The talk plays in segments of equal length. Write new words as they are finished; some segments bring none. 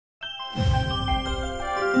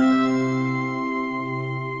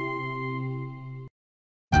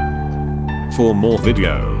For more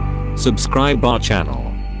video, subscribe our channel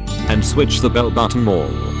and switch the bell button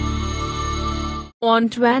all.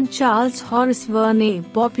 Antoine Charles Horace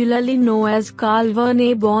Vernet, popularly known as Carle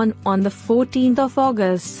Vernet, born on the 14th of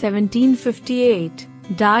August 1758,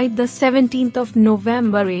 died the 17th of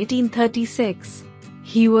November 1836.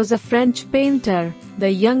 He was a French painter,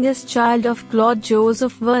 the youngest child of Claude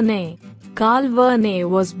Joseph Vernet. Carle Vernet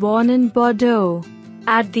was born in Bordeaux.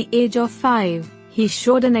 At the age of 5, he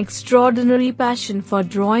showed an extraordinary passion for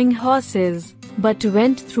drawing horses, but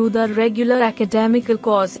went through the regular academical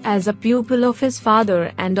course as a pupil of his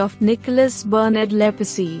father and of Nicolas-Bernard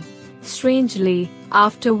Lepicie. Strangely,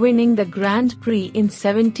 after winning the Grand Prix in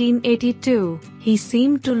 1782, he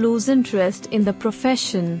seemed to lose interest in the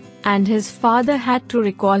profession, and his father had to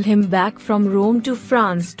recall him back from Rome to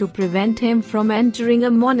France to prevent him from entering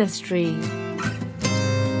a monastery.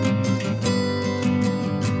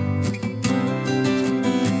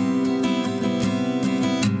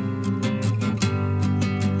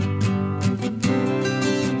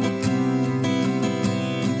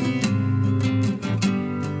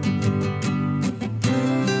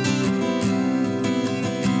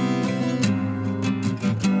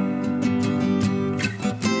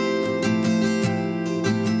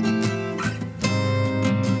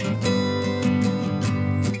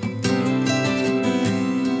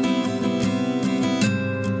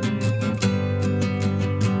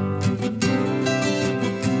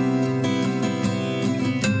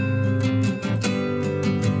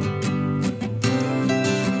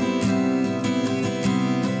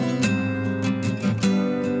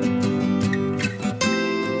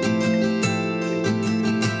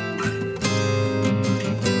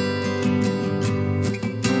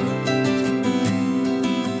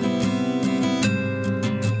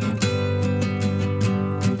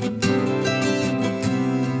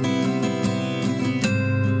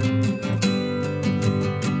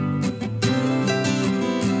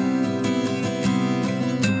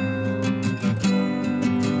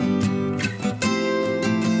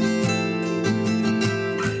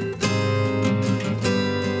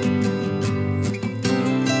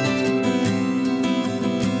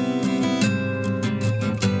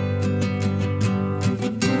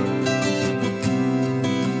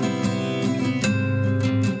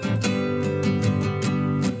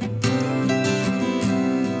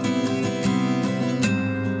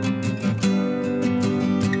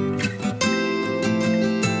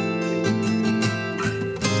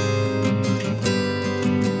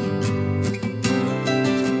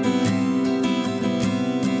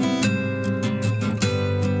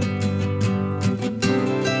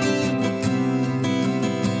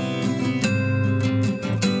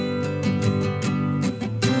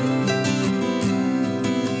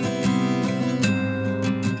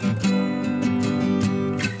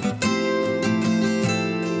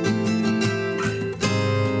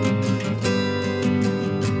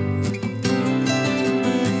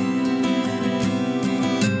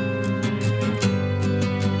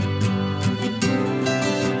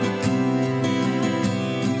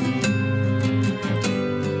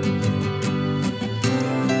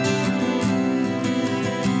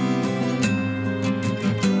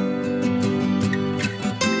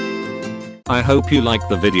 I hope you like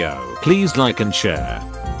the video. Please like and share.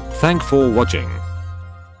 Thank for watching.